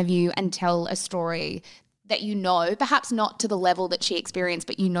in front of you and tell a story that you know, perhaps not to the level that she experienced,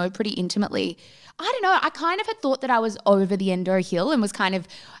 but you know pretty intimately. I don't know, I kind of had thought that I was over the Endo hill and was kind of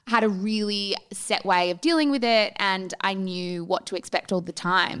had a really set way of dealing with it, and I knew what to expect all the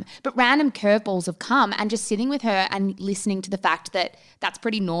time. But random curveballs have come, and just sitting with her and listening to the fact that that's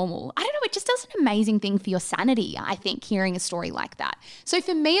pretty normal. I don't know, it just does an amazing thing for your sanity, I think, hearing a story like that. So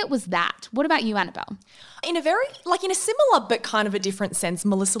for me, it was that. What about you, Annabelle? In a similar but kind of a different sense,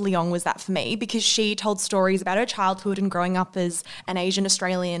 Melissa Leong was that for me, because she told stories about her childhood and growing up as an Asian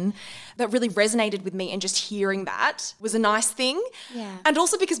Australian that really resonated with me, and just hearing that was a nice thing. Yeah. And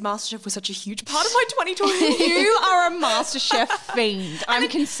also because MasterChef was such a huge part of my 2020. You are a MasterChef fiend. I'm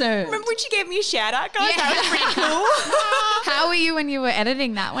concerned. Remember when she gave me a shout out, guys? Yeah. That was pretty cool. How were you when you were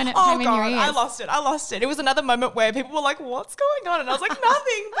editing that, when it came in your ears? I lost it. It was another moment where people were like, what's going on? And I was like,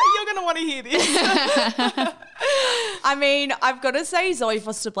 nothing, but you're going to want to hear this. I mean, I've got to say Zoe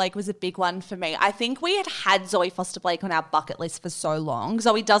Foster-Blake was a big one for me. I think we had Zoe Foster-Blake on our bucket list for so long.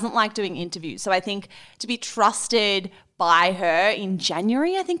 Zoe doesn't like doing interviews. So I think to be trusted by her in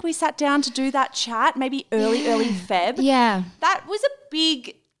January, I think we sat down to do that chat, maybe early Feb. Yeah. That was a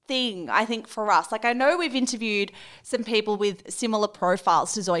big thing, I think, for us. Like, I know we've interviewed some people with similar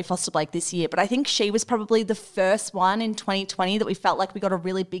profiles to Zoe Foster-Blake this year, but I think she was probably the first one in 2020 that we felt like we got a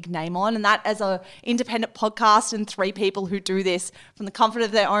really big name on. And that, as a independent podcast and 3 people who do this from the comfort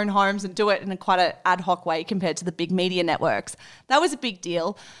of their own homes and do it in a quite an ad hoc way compared to the big media networks, that was a big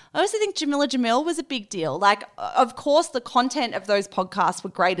deal. I also think Jamila Jamil was a big deal. Like, of course, the content of those podcasts were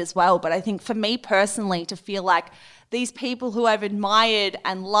great as well, but I think for me personally, to feel like these people who I've admired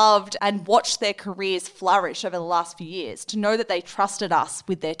and loved and watched their careers flourish over the last few years, to know that they trusted us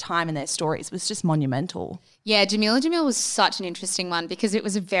with their time and their stories was just monumental. Yeah, Jamila Jamil was such an interesting one because it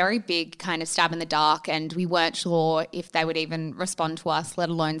was a very big kind of stab in the dark and we weren't sure if they would even respond to us, let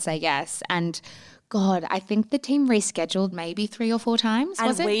alone say yes. And God, I think the team rescheduled maybe 3 or 4 times,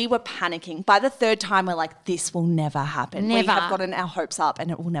 was it? And we were panicking. By the 3rd time, we're like, this will never happen. Never. We have gotten our hopes up and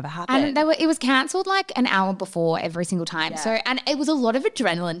it will never happen. And it was cancelled like an hour before every single time. Yeah. So, and it was a lot of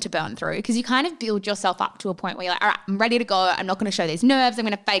adrenaline to burn through because you kind of build yourself up to a point where you're like, all right, I'm ready to go. I'm not going to show these nerves. I'm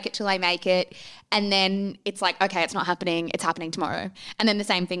going to fake it till I make it. And then it's like, okay, it's not happening. It's happening tomorrow. And then the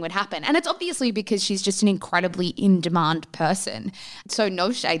same thing would happen. And it's obviously because she's just an incredibly in-demand person. So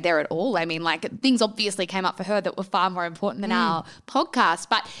no shade there at all. I mean, like, things obviously came up for her that were far more important than our podcast.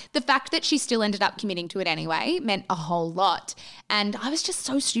 But the fact that she still ended up committing to it anyway meant a whole lot. And I was just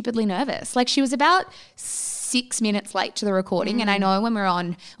so stupidly nervous. Like, she was about 6 minutes late to the recording. And I know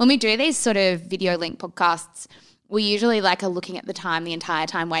when we do these sort of video link podcasts, we usually like are looking at the time the entire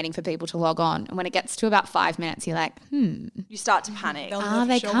time waiting for people to log on. And when it gets to about 5 minutes, you're like, You start to panic. Are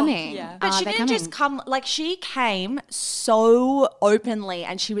they coming? Yeah. But she didn't just come, like, she came so openly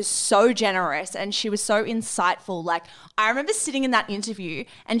and she was so generous and she was so insightful. Like, I remember sitting in that interview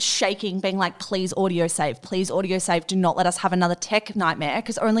and shaking, being like, please audio save, do not let us have another tech nightmare.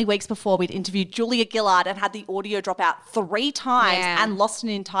 Because only weeks before we'd interviewed Julia Gillard and had the audio drop out 3 times and lost an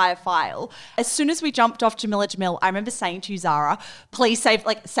entire file. As soon as we jumped off Jamila Jamil, I remember saying to you, Zara, please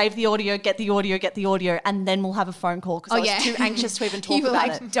save the audio, get the audio, and then we'll have a phone call because I was too anxious to even talk you were about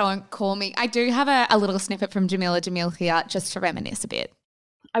like, it. Don't call me. I do have a little snippet from Jamila Jamil here just to reminisce a bit.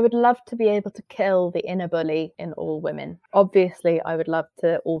 I would love to be able to kill the inner bully in all women. Obviously, I would love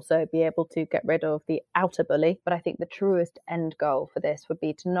to also be able to get rid of the outer bully, but I think the truest end goal for this would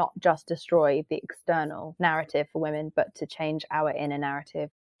be to not just destroy the external narrative for women, but to change our inner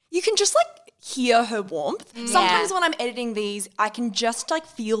narrative. You can just hear her warmth. Sometimes when I'm editing these, I can just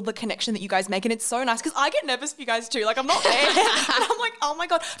feel the connection that you guys make, and it's so nice because I get nervous for you guys too. Like, I'm not there. And I'm like, oh my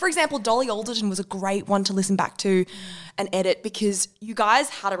God. For example, Dolly Alderton was a great one to listen back to and edit because you guys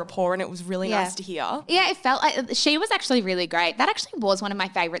had a rapport and it was really nice to hear. Yeah, it felt like she was actually really great. That actually was one of my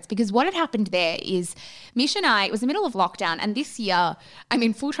favourites because what had happened there is Mish and I, it was the middle of lockdown, and this year, I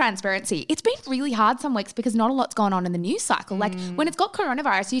mean, full transparency, it's been really hard some weeks because not a lot's gone on in the news cycle. Like, when it's got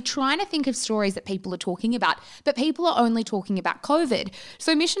coronavirus, you're trying to think of stories that people are talking about, but people are only talking about COVID.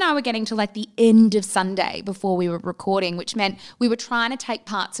 So Mish and I were getting to the end of Sunday before we were recording, which meant we were trying to take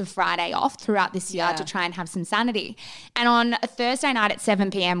parts of Friday off throughout this year to try and have some sanity. And on a Thursday night at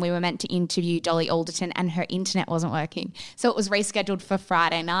 7 p.m, we were meant to interview Dolly Alderton and her internet wasn't working. So it was rescheduled for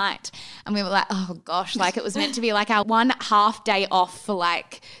Friday night. And we were like, oh gosh, it was meant to be our one half day off for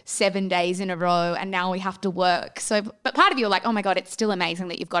 7 days in a row. And now we have to work. So, but part of you are like, oh my God, it's still amazing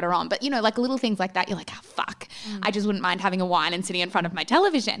that you've got her on. But little things like that, you're like, oh, fuck. I just wouldn't mind having a wine and sitting in front of my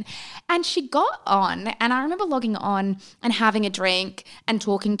television. And she got on, and I remember logging on and having a drink and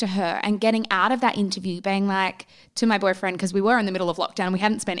talking to her and getting out of that interview being like to my boyfriend, because we were in the middle of lockdown, we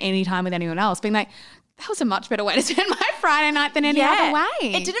hadn't spent any time with anyone else, being like, that was a much better way to spend my Friday night than any other way.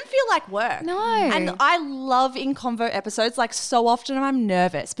 It didn't feel like work. No. And I love In Convo episodes. So often I'm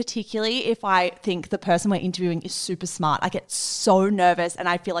nervous, particularly if I think the person we're interviewing is super smart. I get so nervous and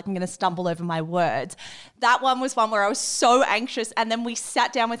I feel like I'm going to stumble over my words. That one was one where I was so anxious, and then we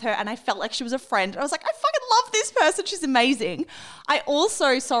sat down with her and I felt like she was a friend. I was like, I fucking love this person. She's amazing. I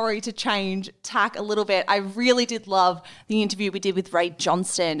also, sorry to change tack a little bit, I really did love the interview we did with Ray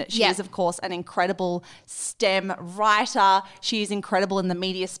Johnston. She is, of course, an incredible STEM writer. She is incredible in the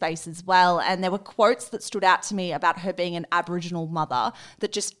media space as well. And there were quotes that stood out to me about her being an Aboriginal mother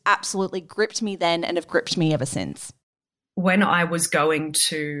that just absolutely gripped me then and have gripped me ever since. When I was going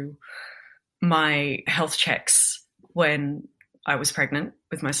to my health checks when I was pregnant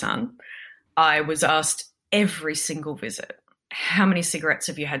with my son, I was asked every single visit, how many cigarettes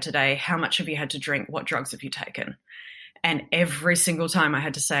have you had today? How much have you had to drink? What drugs have you taken? And every single time I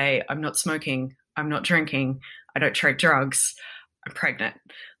had to say, I'm not smoking, I'm not drinking, I don't take drugs. I'm pregnant,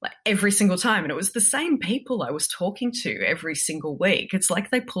 like every single time. And it was the same people I was talking to every single week. It's like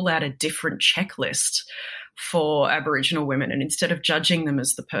they pull out a different checklist for Aboriginal women, and instead of judging them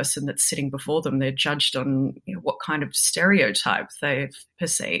as the person that's sitting before them, they're judged on what kind of stereotype they've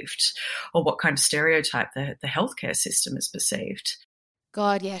perceived or what kind of stereotype the healthcare system has perceived.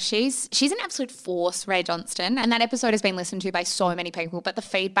 God, yeah, she's an absolute force, Ray Johnston. And that episode has been listened to by so many people, but the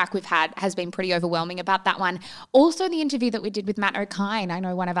feedback we've had has been pretty overwhelming about that one. Also, the interview that we did with Matt O'Kine. I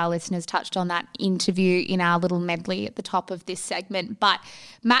know one of our listeners touched on that interview in our little medley at the top of this segment, but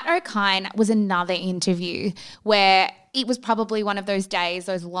Matt O'Kine was another interview where it was probably one of those days,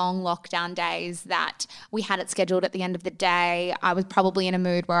 those long lockdown days that we had it scheduled at the end of the day. I was probably in a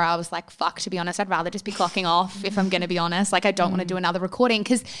mood where I was like, fuck, to be honest, I'd rather just be clocking off if I'm going to be honest. Like, I don't want to do another recording,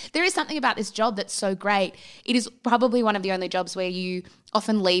 because there is something about this job that's so great. It is probably one of the only jobs where you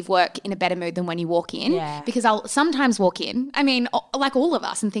often leave work in a better mood than when you walk in, because I'll sometimes walk in, I mean, like all of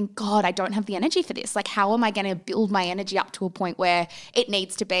us, and think, God, I don't have the energy for this. Like, how am I going to build my energy up to a point where it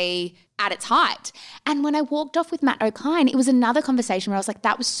needs to be at its height? And when I walked off with Matt O'Kine, it was another conversation where I was like,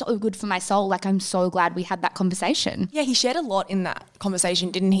 that was so good for my soul. Like, I'm so glad we had that conversation. Yeah, he shared a lot in that conversation,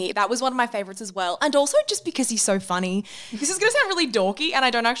 didn't he? That was one of my favourites as well. And also just because he's so funny. This is going to sound really dorky, and I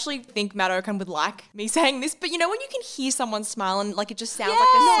don't actually think Matt O'Kine would like me saying this, but you know when you can hear someone smile and like it just sounds like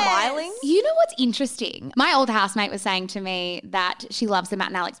they're smiling? You know what's interesting? My old housemate was saying to me that she loves the Matt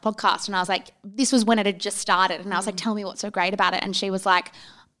and Alex podcast, and I was like, this was when it had just started, and I was like, tell me what's so great about it. And she was like,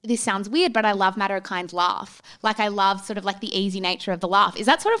 this sounds weird, but I love Matt O'Kine's laugh. Like, I love sort of like the easy nature of the laugh. Is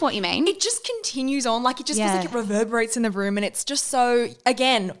that sort of what you mean? It just continues on. Like, it just feels like it reverberates in the room, and it's just so,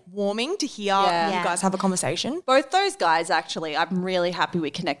 again, warming to hear you guys have a conversation. Both those guys, actually, I'm really happy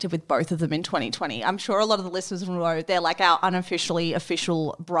we connected with both of them in 2020. I'm sure a lot of the listeners will know they're like our unofficially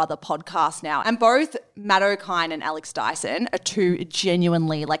official brother podcast now. And both Matt O'Kine and Alex Dyson are two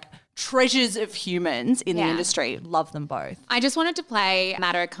genuinely like treasures of humans in the industry. Love them both. I just wanted to play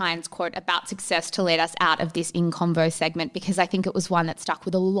Matt O'Kine's quote about success to lead us out of this In Convo segment, because I think it was one that stuck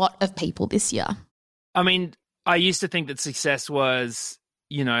with a lot of people this year. I mean, I used to think that success was,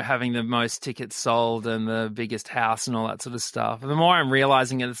 you know, having the most tickets sold and the biggest house and all that sort of stuff. And the more I'm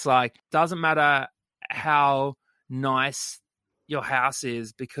realizing it, it's like, doesn't matter how nice your house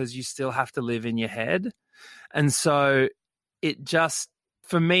is, because you still have to live in your head. And so it just,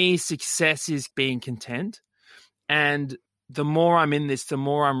 for me, success is being content. And the more I'm in this, the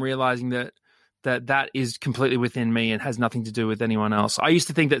more I'm realizing that is completely within me and has nothing to do with anyone else. I used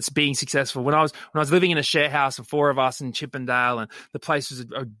to think that's being successful. When I was living in a share house of 4 of us in Chippendale, and the place was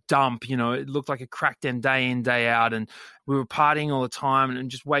a dump, you know, it looked like a crack den day in, day out, and we were partying all the time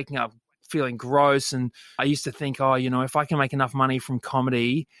and just waking up feeling gross. And I used to think, oh, you know, if I can make enough money from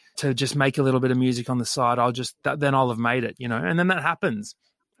comedy to just make a little bit of music on the side, then I'll have made it, you know. And then that happens.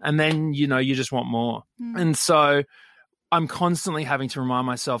 And then, you know, you just want more. And so I'm constantly having to remind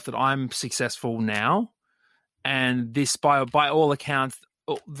myself that I'm successful now. And this, by all accounts,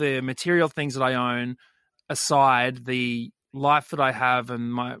 the material things that I own aside, the life that I have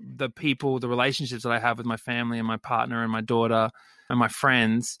and the people, the relationships that I have with my family and my partner and my daughter and my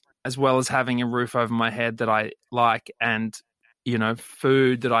friends, as well as having a roof over my head that I like and, you know,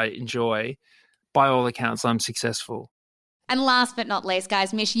 food that I enjoy, by all accounts, I'm successful. And last but not least,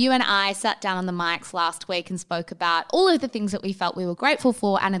 guys, Mish, you and I sat down on the mics last week and spoke about all of the things that we felt we were grateful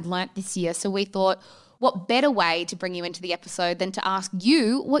for and had learnt this year. So we thought, what better way to bring you into the episode than to ask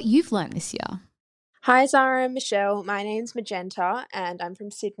you what you've learnt this year? Hi, Zara and Michelle. My name's Magenta and I'm from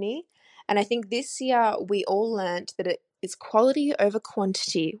Sydney. And I think this year we all learnt that it is quality over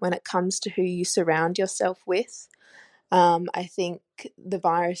quantity when it comes to who you surround yourself with. I think the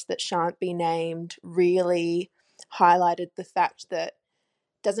virus that shan't be named really highlighted the fact that it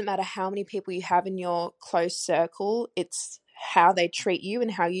doesn't matter how many people you have in your close circle, it's how they treat you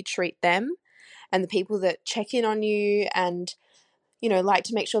and how you treat them. And the people that check in on you and, you know, like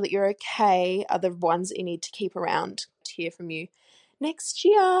to make sure that you're okay are the ones that you need to keep around to hear from you next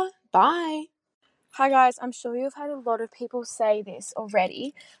year. Bye. Hi guys, I'm sure you've had a lot of people say this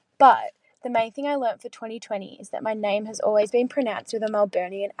already, but the main thing I learnt for 2020 is that my name has always been pronounced with a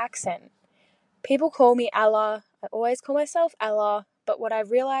Melburnian accent. People call me Ella, I always call myself Ella, but what I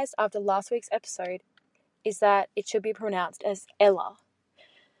realised after last week's episode is that it should be pronounced as Ella.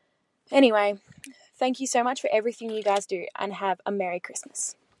 Anyway, thank you so much for everything you guys do and have a Merry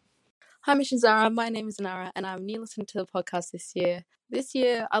Christmas. Hi, Mish and Zara. My name is Nara and I'm new listening to the podcast this year. This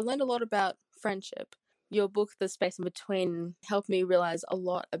year, I learned a lot about friendship. Your book, The Space in Between, helped me realize a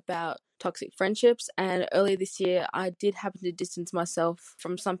lot about toxic friendships, and earlier this year I did happen to distance myself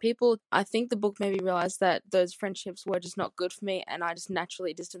from some people. I think the book made me realize that those friendships were just not good for me, and I just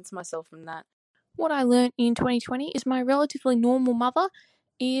naturally distanced myself from that. What I learned in 2020 is my relatively normal mother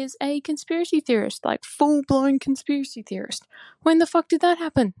is a conspiracy theorist, like full-blown conspiracy theorist. When the fuck did that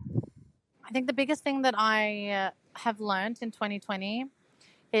happen? I think the biggest thing that I have learned in 2020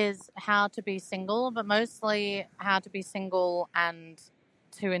 is how to be single, but mostly how to be single and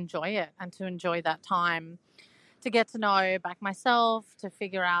to enjoy it and to enjoy that time, to get to know back myself, to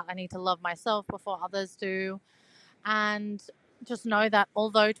figure out I need to love myself before others do, and just know that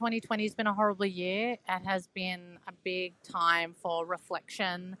although 2020 has been a horrible year, it has been a big time for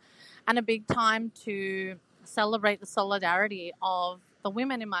reflection and a big time to celebrate the solidarity of the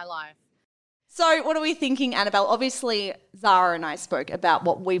women in my life. So what are we thinking, Annabelle? Obviously, Zara and I spoke about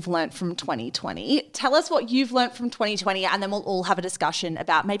what we've learnt from 2020. Tell us what you've learnt from 2020, and then we'll all have a discussion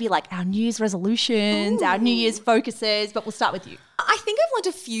about maybe like our New Year's resolutions, our New Year's focuses, but we'll start with you. I think I've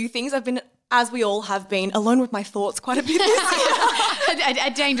learned a few things. I've been, as we all have been, alone with my thoughts quite a bit this year. a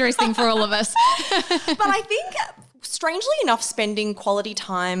dangerous thing for all of us. But I think, strangely enough, spending quality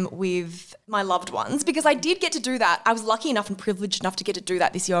time with my loved ones, because I did get to do that. I was lucky enough and privileged enough to get to do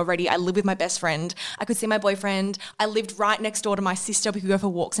that this year already. I live with my best friend. I could see my boyfriend. I lived right next door to my sister. We could go for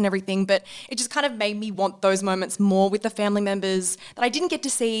walks and everything, but it just kind of made me want those moments more with the family members that I didn't get to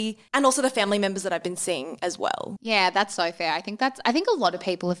see, and also the family members that I've been seeing as well. Yeah, that's so fair. I think a lot of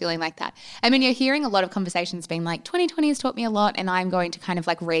people are feeling like that. I mean, you're hearing a lot of conversations being like, 2020 has taught me a lot and I'm going to kind of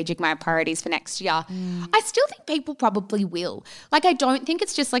like rejig my priorities for next year. I still think people probably will. Like, I don't think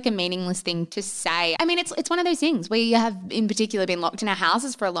it's just like a meaningless thing to say. I mean, it's one of those things. We have in particular been locked in our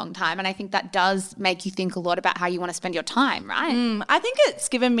houses for a long time, and I think that does make you think a lot about how you want to spend your time, right? I think it's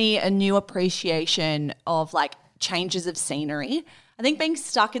given me a new appreciation of like changes of scenery. I think being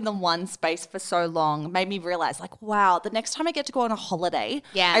stuck in the one space for so long made me realize, like, wow, the next time I get to go on a holiday,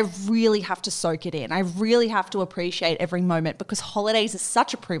 I really have to soak it in. I really have to appreciate every moment, because holidays are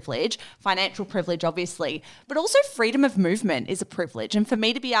such a privilege, financial privilege, obviously, but also freedom of movement is a privilege. And for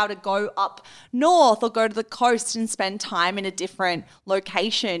me to be able to go up north or go to the coast and spend time in a different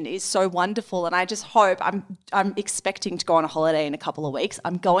location is so wonderful. And I just hope, I'm expecting to go on a holiday in a couple of weeks.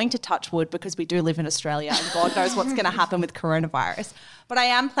 I'm going to touch wood because we do live in Australia and God knows what's going to happen with coronavirus. But I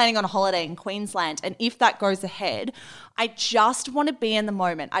am planning on a holiday in Queensland, and if that goes ahead, I just want to be in the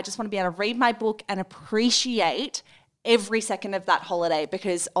moment. I just want to be able to read my book and appreciate every second of that holiday,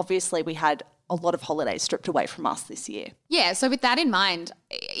 because obviously we had a lot of holidays stripped away from us this year. Yeah, so with that in mind,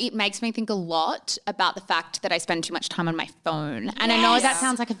 it makes me think a lot about the fact that I spend too much time on my phone. And I know that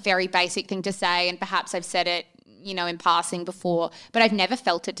sounds like a very basic thing to say, and perhaps I've said it, in passing before, but I've never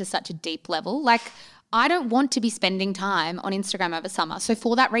felt it to such a deep level. Like, I don't want to be spending time on Instagram over summer. So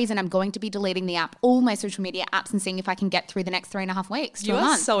for that reason, I'm going to be deleting the app, all my social media apps, and seeing if I can get through the next 3.5 weeks. You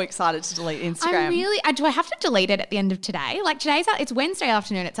are so excited to delete Instagram. Do I have to delete it at the end of today? Like, it's Wednesday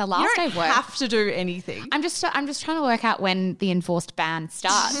afternoon. It's our last day of work. You don't have to do anything. I'm just trying to work out when the enforced ban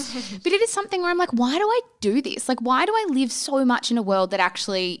starts. But it is something where I'm like, why do I do this? Like, why do I live so much in a world that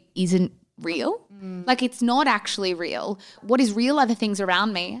actually isn't real? Like, it's not actually real. What is real are the things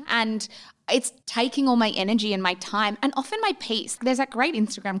around me, and it's taking all my energy and my time and often my peace. There's that great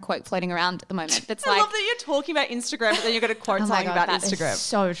Instagram quote floating around at the moment that's I love that you're talking about Instagram, but then you're going to quote something about Instagram.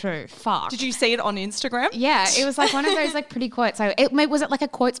 So true. Fuck. Did you see it on Instagram? Yeah, it was like one of those like pretty quotes. Was it like a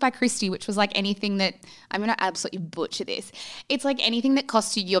quotes by Christy, which was like anything that, I'm going to absolutely butcher this. It's like anything that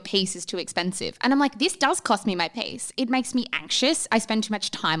costs you your peace is too expensive. And I'm like, this does cost me my peace. It makes me anxious. I spend too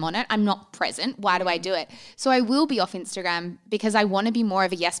much time on it. I'm not present. Why do I do it? So I will be off Instagram because I want to be more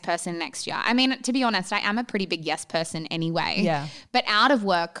of a yes person next year. I mean, to be honest, I am a pretty big yes person anyway. Yeah. But out of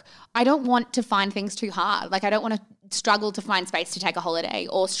work, I don't want to find things too hard. Like, I don't want to struggle to find space to take a holiday,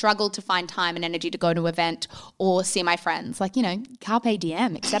 or struggle to find time and energy to go to an event or see my friends. Like, carpe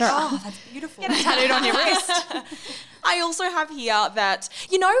diem, etc. Oh, that's beautiful. Get it tattooed on your wrist. I also have here that,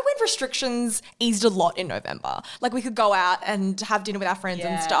 when restrictions eased a lot in November, like we could go out and have dinner with our friends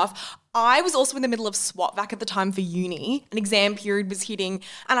and stuff. I was also in the middle of SWAT vac at the time for uni. An exam period was hitting,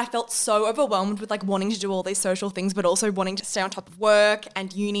 and I felt so overwhelmed with like wanting to do all these social things, but also wanting to stay on top of work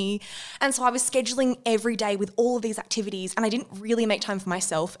and uni. And so I was scheduling every day with all of these activities, and I didn't really make time for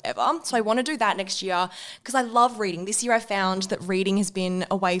myself ever. So I want to do that next year because I love reading. This year I found that reading has been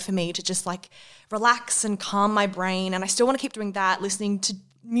a way for me to just like relax and calm my brain, and I still want to keep doing that, listening to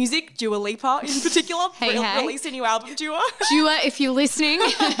music, Dua Lipa in particular, Hey. released a new album, Dua. Dua, if you're listening.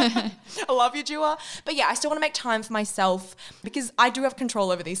 I love you, Dua. But yeah, I still want to make time for myself because I do have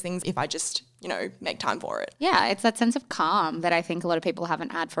control over these things if I just, make time for it. Yeah, it's that sense of calm that I think a lot of people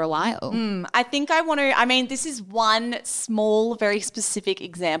haven't had for a while. I think this is one small, very specific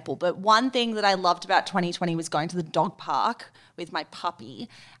example, but one thing that I loved about 2020 was going to the dog park with my puppy.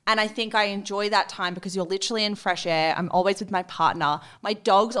 And I think I enjoy that time because you're literally in fresh air. I'm always with my partner. My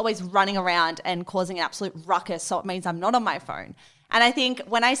dog's always running around and causing an absolute ruckus, so it means I'm not on my phone. And I think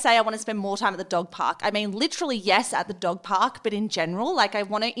when I say I want to spend more time at the dog park, I mean literally yes at the dog park, but in general, I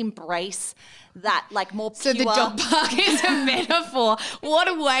want to embrace that more pure. So the dog park is a metaphor. What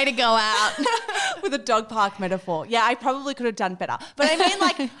a way to go out. With a dog park metaphor. Yeah, I probably could have done better. But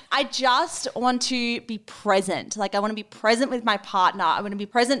I mean I just want to be present. I want to be present with my partner. I want to be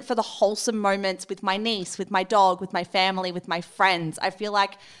present for the wholesome moments with my niece, with my dog, with my family, with my friends. I feel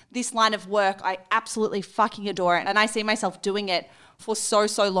like this line of work, I absolutely fucking adore it. And I see myself doing it for so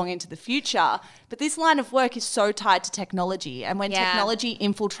long into the future. But this line of work is so tied to technology. And when technology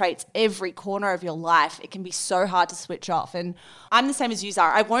infiltrates every corner of your life, it can be so hard to switch off. And I'm the same as you,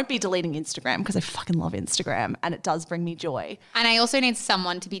 Zara. I won't be deleting Instagram because I fucking love Instagram and it does bring me joy. And I also need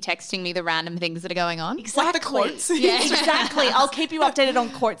someone to be texting me the random things that are going on. Exactly. The quotes. Yeah, exactly. I'll keep you updated on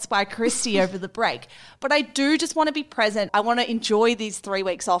Quotes by Christy over the break. But I do just want to be present. I want to enjoy these 3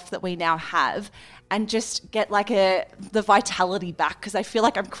 weeks off that we now have and just get the vitality back because I feel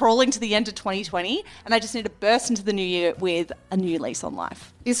like I'm crawling to the end of 2020 and I just need to burst into the new year with a new lease on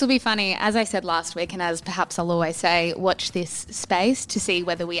life. This will be funny. As I said last week, and as perhaps I'll always say, watch this space to see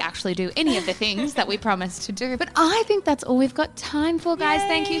whether we actually do any of the things that we promised to do. But I think that's all we've got time for, guys. Yay.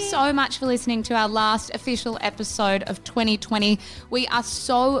 Thank you so much for listening to our last official episode of 2020. We are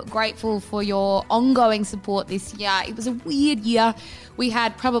so grateful for your ongoing support this year. It was a weird year. We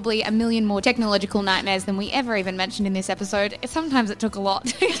had probably a million more technological nightmares than we ever even mentioned in this episode. Sometimes it took a lot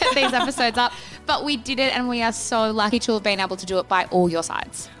to get these episodes up, but we did it and we are so lucky to have been able to do it by all your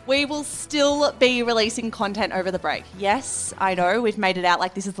sides. We will still be releasing content over the break. Yes, I know we've made it out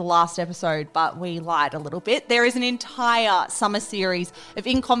like this is the last episode, but we lied a little bit. There is an entire summer series of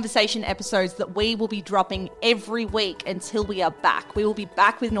In Conversation episodes that we will be dropping every week until we are back. We will be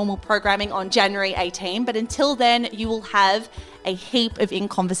back with normal programming on January 18, but until then, you will have a heap of In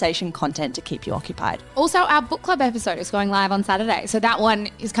Conversation content to keep you occupied. Also, our book club episode is going live on Saturday, so that one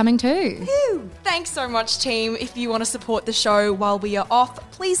is coming too. Woo. Thanks so much, team. If you want to support the show while we are off,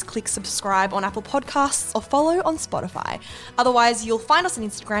 please click subscribe on Apple Podcasts or follow on Spotify. Otherwise, you'll find us on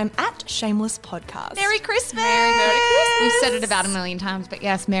Instagram at Shameless Podcast. Merry Christmas! Merry Christmas! We've said it about a million times, but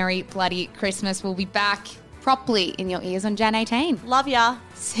yes, Merry bloody Christmas. We'll be back properly in your ears on Jan 18. Love ya.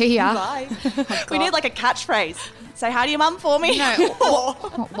 See ya. Bye. We need a catchphrase. Say hi to your mum for me. No,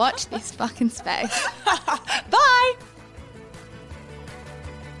 watch this fucking space. Bye.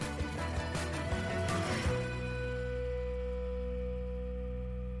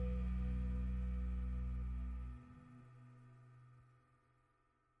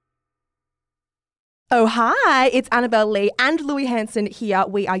 Oh, hi, it's Annabelle Lee and Louis Hanson here.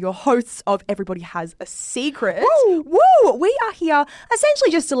 We are your hosts of Everybody Has a Secret. Woo! Woo! We are here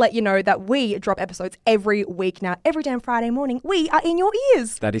essentially just to let you know that we drop episodes every week now. Every damn Friday morning, we are in your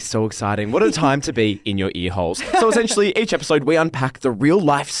ears. That is so exciting. What a time to be in your ear holes. So essentially, each episode we unpack the real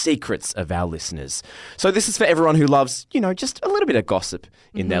life secrets of our listeners. So this is for everyone who loves, just a little bit of gossip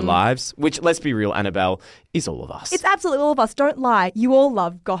in their lives, which, let's be real, Annabelle, is all of us. It's absolutely all of us. Don't lie. You all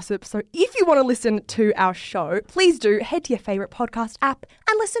love gossip. So if you want to listen to our show, please do head to your favourite podcast app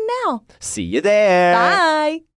and listen now. See you there. Bye.